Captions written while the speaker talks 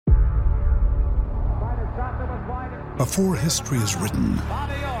Before history is written,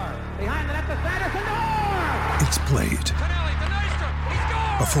 it's played.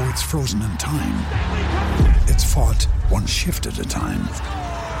 Before it's frozen in time, it's fought one shift at a time.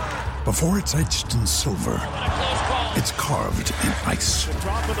 Before it's etched in silver, it's carved in ice.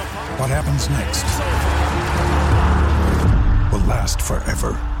 What happens next will last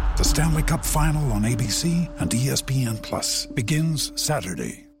forever. The Stanley Cup Final on ABC and ESPN Plus begins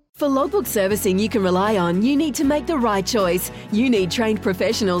Saturday. For logbook servicing you can rely on, you need to make the right choice. You need trained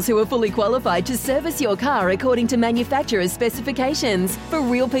professionals who are fully qualified to service your car according to manufacturer's specifications. For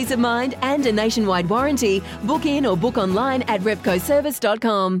real peace of mind and a nationwide warranty, book in or book online at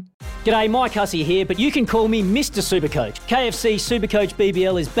repcoservice.com. G'day, Mike Hussey here, but you can call me Mr. Supercoach. KFC Supercoach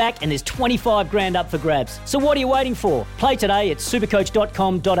BBL is back and there's 25 grand up for grabs. So what are you waiting for? Play today at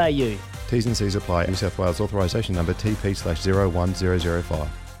supercoach.com.au. T's and C's apply. New South Wales authorisation number TP/01005.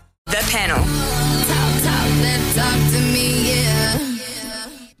 The Panel. Talk to me, yeah.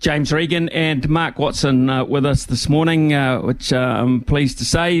 James Regan and Mark Watson with us this morning, which I'm pleased to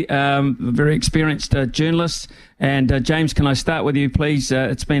say, very experienced journalists. And James, can I start with you, please?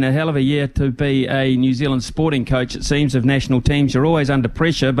 It's been a hell of a year to be a New Zealand sporting coach, it seems, of national teams. You're always under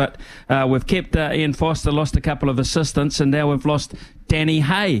pressure, but we've kept Ian Foster, lost a couple of assistants, and now we've lost Danny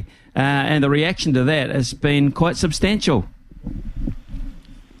Hay. And the reaction to that has been quite substantial.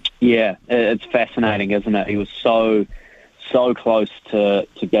 Yeah, it's fascinating, isn't it? He was so close to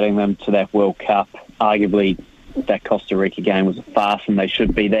getting them to that World Cup. Arguably, that Costa Rica game was a farce and they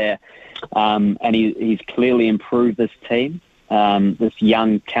should be there. And he's clearly improved this team, this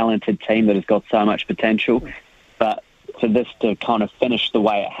young, talented team that has got so much potential. But for this to kind of finish the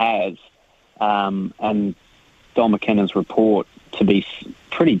way it has, and Don McKinnon's report to be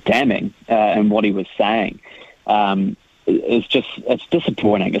pretty damning in what he was saying, it's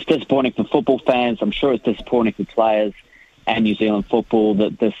disappointing. It's disappointing for football fans. I'm sure it's disappointing for players and New Zealand football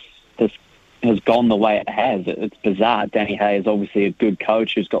that this has gone the way it has. It's bizarre. Danny Hay is obviously a good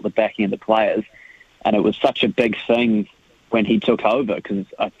coach who's got the backing of the players, and it was such a big thing when he took over, because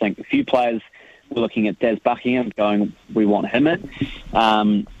I think a few players were looking at Des Buckingham going, we want him in.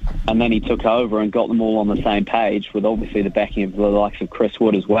 And then he took over and got them all on the same page with obviously the backing of the likes of Chris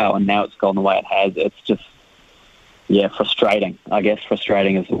Wood as well, and now it's gone the way it has. It's just, frustrating. I guess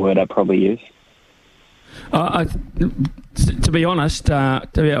frustrating is the word I'd probably use. To be honest,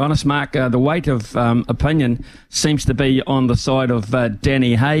 Mark, the weight of opinion seems to be on the side of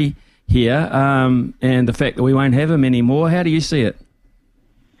Danny Hay here, and the fact that we won't have him anymore. How do you see it?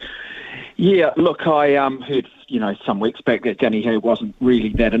 Yeah, look, I heard, some weeks back that Danny Hay wasn't really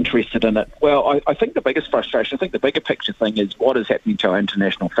that interested in it. Well, I think the biggest frustration, I think the bigger picture thing is what is happening to our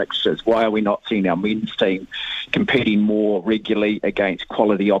international fixtures. Why are we not seeing our men's team competing more regularly against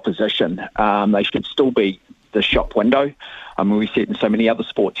quality opposition? They should still be the shop window. I mean, we see it in so many other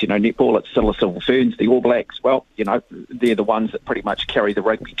sports, netball, it's still the Silver Ferns, the All Blacks, well, they're the ones that pretty much carry the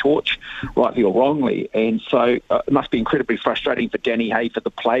rugby torch, rightly or wrongly. And so it must be incredibly frustrating for Danny Hay, for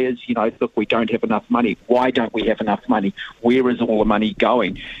the players. Look, we don't have enough money. Why don't we have enough money? Where is all the money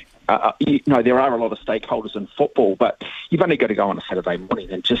going? There are a lot of stakeholders in football, but you've only got to go on a Saturday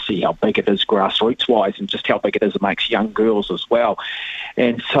morning and just see how big it is grassroots-wise and just how big it is amongst young girls as well.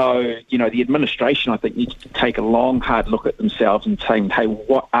 And so, the administration, I think, needs to take a long, hard look at themselves and say, hey,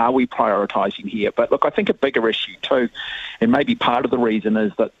 what are we prioritising here? But look, I think a bigger issue too, and maybe part of the reason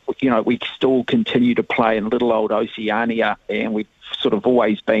is that, we still continue to play in little old Oceania, and we've sort of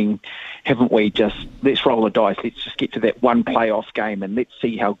always been, haven't we, just let's roll the dice, let's just get to that one playoff game and let's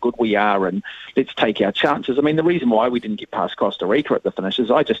see how good we are and let's take our chances. I mean, the reason why we didn't get past Costa Rica at the finish is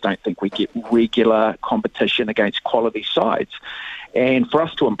I just don't think we get regular competition against quality sides. And for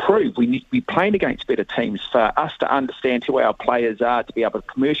us to improve, we need to be playing against better teams. For us to understand who our players are, to be able to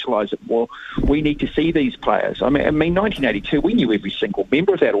commercialise it more, we need to see these players. I mean, 1982, we knew every single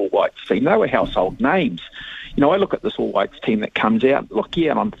member of that All Whites team. They were household names. I look at this All Whites team that comes out. Look,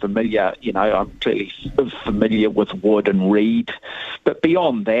 yeah, I'm familiar. I'm clearly familiar with Wood and Reid. But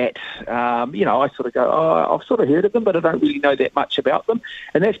beyond that, I sort of go, I've sort of heard of them, but I don't really know that much about them.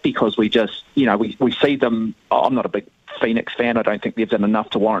 And that's because we just, we see them. I'm not a big Phoenix fan. I don't think they've done enough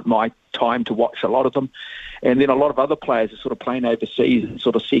to warrant my time to watch a lot of them. And then a lot of other players are sort of playing overseas in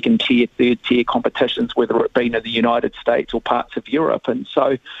sort of second-tier, third-tier competitions, whether it be in the United States or parts of Europe. And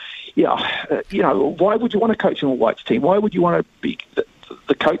so, why would you want to coach an All Whites team? Why would you want to be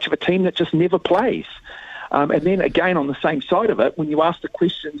the coach of a team that just never plays? And then again, on the same side of it, when you ask the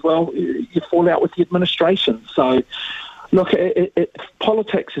questions, well, you fall out with the administration. So, look,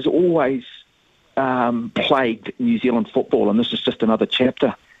 politics has always plagued New Zealand football, and this is just another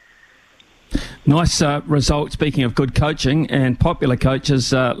chapter. Nice result, speaking of good coaching and popular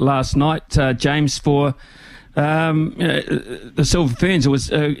coaches last night, James, for the Silver Ferns. It was,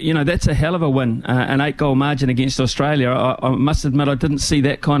 that's a hell of a win, an 8-goal margin against Australia. I must admit I didn't see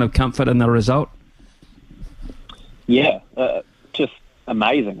that kind of comfort in the result. Yeah, just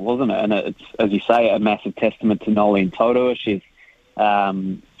amazing, wasn't it? And it's, as you say, a massive testament to Noeline Taurua. She's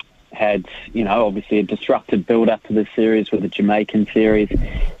had, obviously a disrupted build-up to this series with the Jamaican series.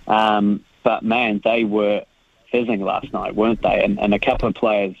 But, man, they were fizzing last night, weren't they? And a couple of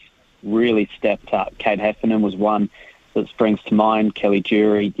players really stepped up. Kate Heffernan was one that springs to mind. Kelly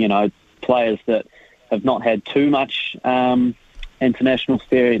Jury, players that have not had too much international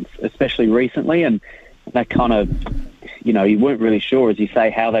experience, especially recently. And that kind of, you weren't really sure, as you say,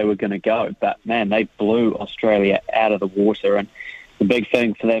 how they were going to go. But, man, they blew Australia out of the water. And the big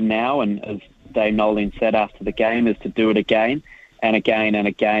thing for them now, and as Dave Nolan said after the game, is to do it again and again and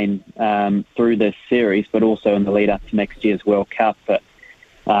again through this series, but also in the lead-up to next year's World Cup. But,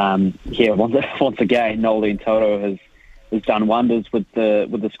 once again, Noeline Taurua has done wonders with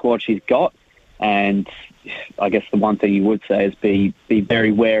the squad she's got. And I guess the one thing you would say is be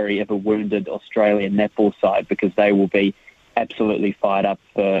very wary of a wounded Australian netball side, because they will be absolutely fired up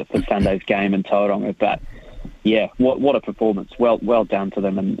for Sunday's game in Tauranga. But, yeah, what a performance. Well done to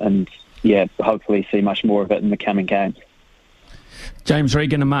them, and hopefully see much more of it in the coming games. James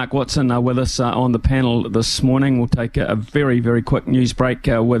Regan and Mark Watson are with us on the panel this morning. We'll take a very, very quick news break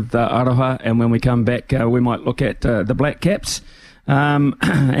with Aroha, and when we come back, we might look at the Black Caps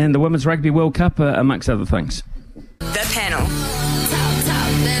and the Women's Rugby World Cup, amongst other things. The panel.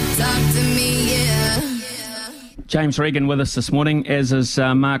 Talk to me, yeah. James Regan with us this morning, as is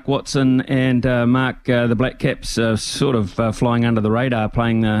Mark Watson. And Mark, the Black Caps are sort of flying under the radar,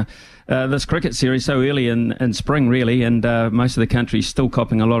 playing this cricket series so early in spring, really, and most of the country's still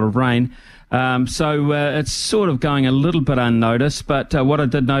copping a lot of rain. So it's sort of going a little bit unnoticed. But what I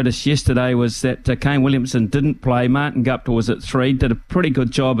did notice yesterday was that Kane Williamson didn't play. Martin Guptill was at 3, did a pretty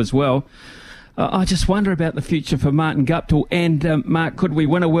good job as well. I just wonder about the future for Martin Guptill. And, Mark, could we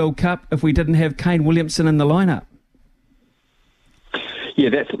win a World Cup if we didn't have Kane Williamson in the lineup? Yeah,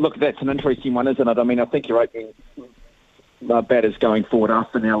 that's an interesting one, isn't it? I mean, I think you're opening batters going forward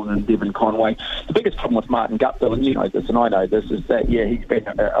after Allen and Devon Conway. The biggest problem with Martin Guptill, and you know this and I know this, is that, he's been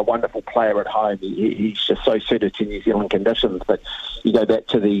a wonderful player at home. He's just so suited to New Zealand conditions. But you go back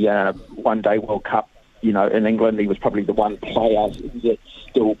to the one-day World Cup, in England, he was probably the one player that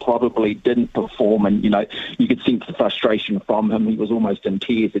still probably didn't perform, and, you could sense the frustration from him. He was almost in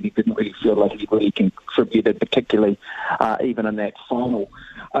tears, and he didn't really feel like he really contributed, particularly even in that final.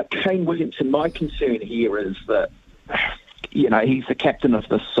 Kane Williamson, my concern here is that, he's the captain of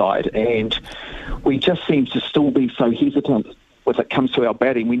this side, and we just seem to still be so hesitant when it comes to our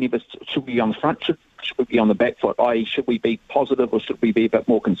batting. We never, should we be on the front, should we be on the back foot, i.e. should we be positive or should we be a bit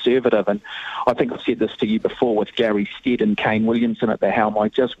more conservative? And I think I've said this to you before with Gary Stead and Kane Williamson at the helm. I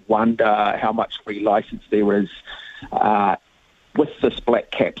just wonder how much free licence there is with this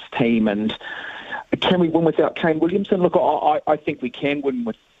Black Caps team, and can we win without Kane Williamson? Look, I think we can win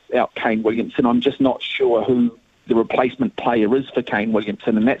without Kane Williamson. I'm just not sure who the replacement player is for Kane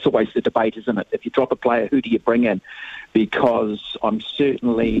Williamson, and that's always the debate, isn't it? If you drop a player, who do you bring in? Because I'm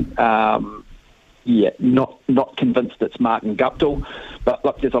certainly not convinced it's Martin Guptill. But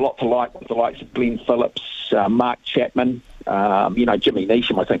look, there's a lot to like with the likes of Glenn Phillips, Mark Chapman, Jimmy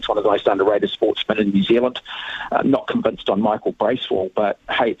Neesham, I think, is one of the most underrated sportsmen in New Zealand. Not convinced on Michael Bracewell, but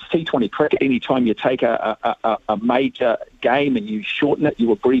hey, it's T20 cricket. Anytime you take a major game and you shorten it,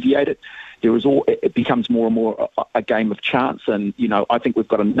 you abbreviate it, it becomes more and more a game of chance. And, I think we've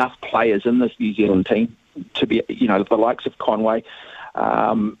got enough players in this New Zealand team to be, the likes of Conway,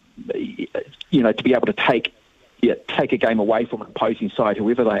 to be able to take a game away from an opposing side,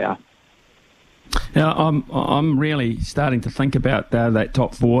 whoever they are. Now, I'm really starting to think about that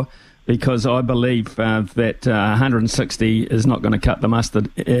top 4, because I believe that 160 is not going to cut the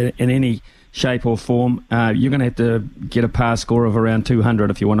mustard in any shape or form. You're going to have to get a pass score of around 200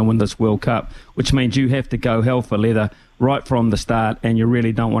 if you want to win this World Cup, which means you have to go hell for leather right from the start, and you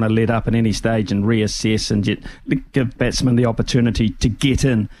really don't want to let up at any stage and reassess and give batsmen the opportunity to get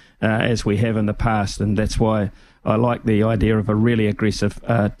in as we have in the past. And that's why I like the idea of a really aggressive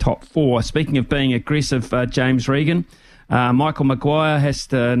top 4. Speaking of being aggressive, James Regan, Michael Maguire has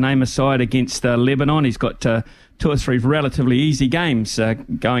to name a side against Lebanon. He's got 2 or 3 relatively easy games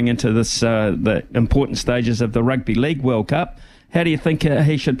going into this the important stages of the Rugby League World Cup. How do you think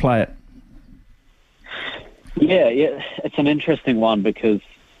he should play it? Yeah, it's an interesting one, because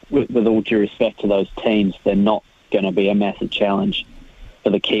with all due respect to those teams, they're not going to be a massive challenge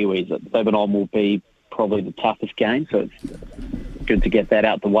the Kiwis. Lebanon will be probably the toughest game, so it's good to get that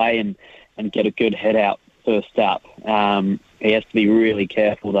out the way and get a good head out first up. He has to be really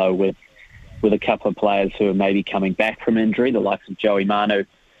careful, though, with a couple of players who are maybe coming back from injury, the likes of Joey Manu,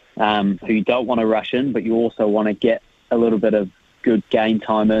 who you don't want to rush in, but you also want to get a little bit of good game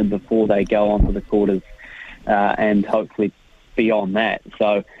time in before they go on to the quarters and hopefully beyond that.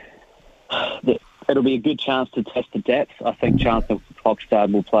 So it'll be a good chance to test the depth. I think Chancellor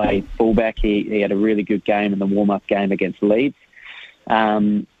Klokstad will play fullback. He had a really good game in the warm-up game against Leeds.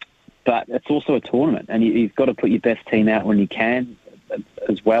 But it's also a tournament, and you've got to put your best team out when you can,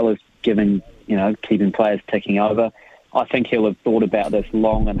 as well as keeping players ticking over. I think he'll have thought about this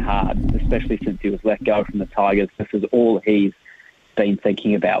long and hard, especially since he was let go from the Tigers. This is all he's been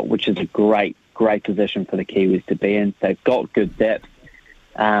thinking about, which is a great position for the Kiwis to be in. They've got good depth,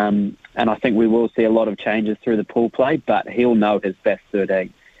 and I think we will see a lot of changes through the pool play, but he'll know his best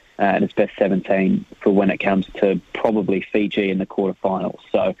 13 and his best 17 for when it comes to probably Fiji in the quarterfinals.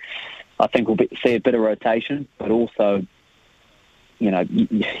 So I think we'll see a bit of rotation, but also,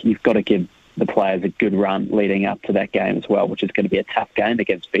 you've got to give the players a good run leading up to that game as well, which is going to be a tough game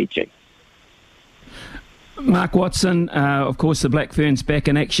against Fiji. Mark Watson, of course, the Black Ferns back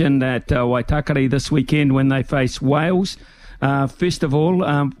in action at Waitakere this weekend when they face Wales. First of all,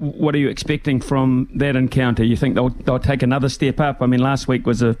 what are you expecting from that encounter? You think they'll take another step up? I mean, last week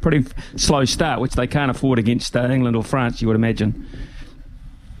was a pretty slow start, which they can't afford against England or France, you would imagine.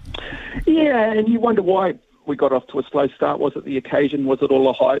 Yeah, and you wonder why we got off to a slow start. Was it the occasion? Was it all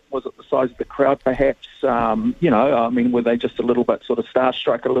the hype? Was it the size of the crowd, perhaps? Were they just a little bit sort of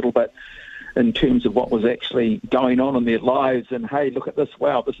starstruck a little bit in terms of what was actually going on in their lives? And, hey, look at this.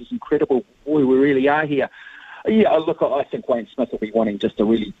 Wow, this is incredible. Boy, we really are here. Yeah, look, I think Wayne Smith will be wanting just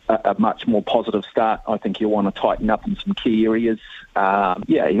a much more positive start. I think he'll want to tighten up in some key areas.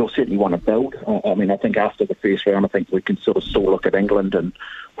 He'll certainly want to build. I think after the first round, I think we can sort of still look at England and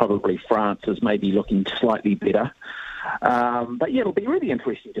probably France as maybe looking slightly better. But it'll be really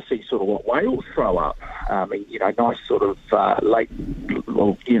interesting to see sort of what Wales throw up. Nice sort of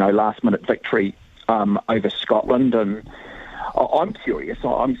last-minute victory over Scotland, and I'm curious.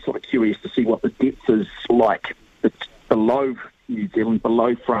 I'm sort of curious to see what the depth is like below New Zealand,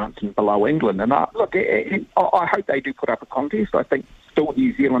 below France, and below England. And I hope they do put up a contest. I think still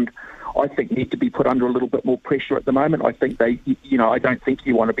New Zealand, need to be put under a little bit more pressure at the moment. I think I don't think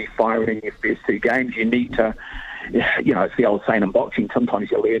you want to be firing in your first two games. You need to, it's the old saying in boxing, sometimes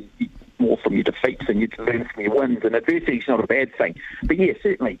you learn more from your defeats than you learn from your wins, and adversity is not a bad thing. But yeah,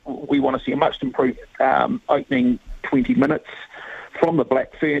 certainly we want to see a much improved opening 20 minutes from the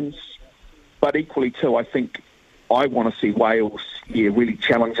Black Ferns, but equally too, I think I want to see Wales really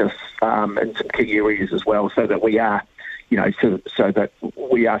challenge us in some key areas as well, so that we are, so that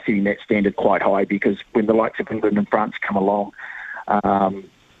we are setting that standard quite high, because when the likes of England and France come along,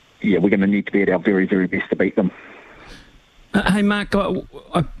 we're going to need to be at our very, very best to beat them. Hey, Mark,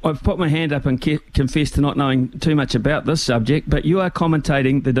 I've put my hand up and confessed to not knowing too much about this subject, but you are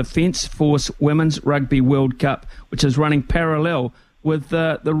commentating the Defence Force Women's Rugby World Cup, which is running parallel with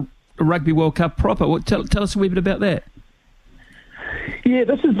the Rugby World Cup proper. Tell us a wee bit about that. Yeah,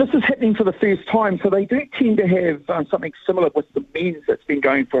 this is happening for the first time. So they do tend to have something similar with the men's that's been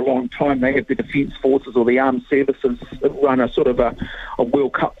going for a long time. They have the Defence Forces or the Armed Services that run a sort of a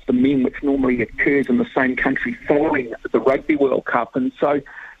World Cup for the men, which normally occurs in the same country following the Rugby World Cup. And so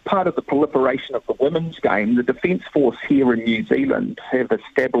part of the proliferation of the women's game, the Defence Force here in New Zealand have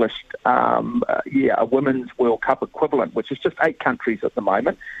established a women's World Cup equivalent, which is just 8 countries at the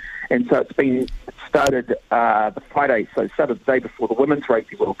moment. And so it's been started the Friday, so it started the day before the Women's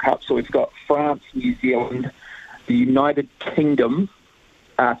Rugby World Cup. So we've got France, New Zealand, the United Kingdom,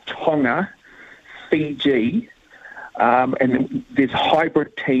 Tonga, Fiji, and then there's a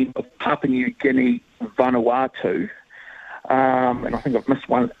hybrid team of Papua New Guinea, Vanuatu, and I think I've missed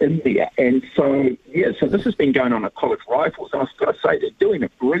one, India. And so, so this has been going on at College Rifles, and I've got to say they're doing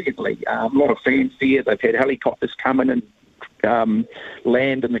it brilliantly. A lot of fans there. They've had helicopters come in and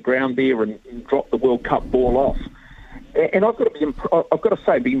land in the ground there and drop the World Cup ball off. And I've got to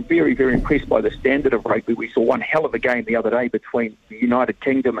say, being very, very impressed by the standard of rugby. We saw one hell of a game the other day between the United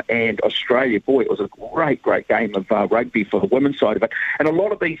Kingdom and Australia. Boy, it was a great, great game of rugby for the women's side of it. And a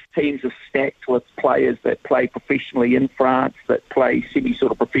lot of these teams are stacked with players that play professionally in France, that play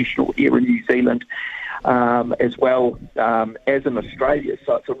semi-sort of professional here in New Zealand, as well as in Australia.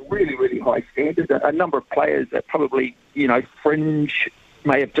 So it's a really, really high standard. A number of players that probably, fringe,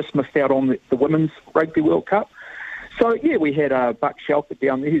 may have just missed out on the Women's Rugby World Cup. So, we had Buck Shelford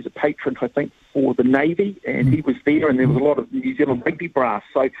down there, who's a patron, I think, for the Navy, and he was there, and there was a lot of New Zealand rugby brass.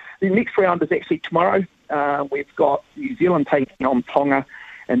 So the next round is actually tomorrow. We've got New Zealand taking on Tonga,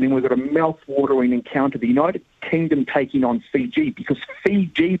 and then we've got a mouth-watering encounter, the United Kingdom taking on Fiji, because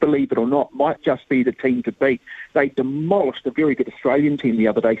Fiji, believe it or not, might just be the team to beat. They demolished a very good Australian team the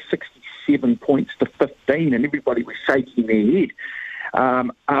other day, 67 points to 15, and everybody was shaking their head.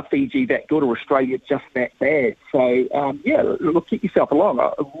 Are Fiji that good, or Australia just that bad? So, look, get yourself along.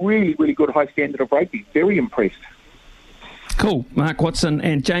 A really, really good high standard of rugby. Very impressed. Cool. Mark Watson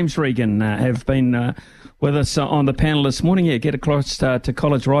and James Regan have been with us on the panel this morning. Yeah, get across to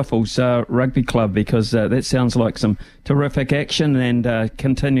College Rifles Rugby Club, because that sounds like some terrific action, and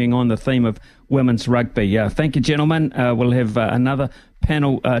continuing on the theme of women's rugby. Thank you, gentlemen. We'll have another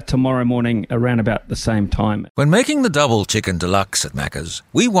panel tomorrow morning around about the same time. When making the double chicken deluxe at Macca's,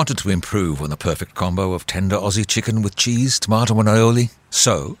 we wanted to improve on the perfect combo of tender Aussie chicken with cheese, tomato and aioli.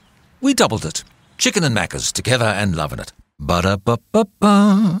 So, we doubled it. Chicken and Macca's, together and loving it.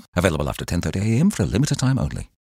 Ba-da-ba-ba-ba. Available after 10:30 a.m. for a limited time only.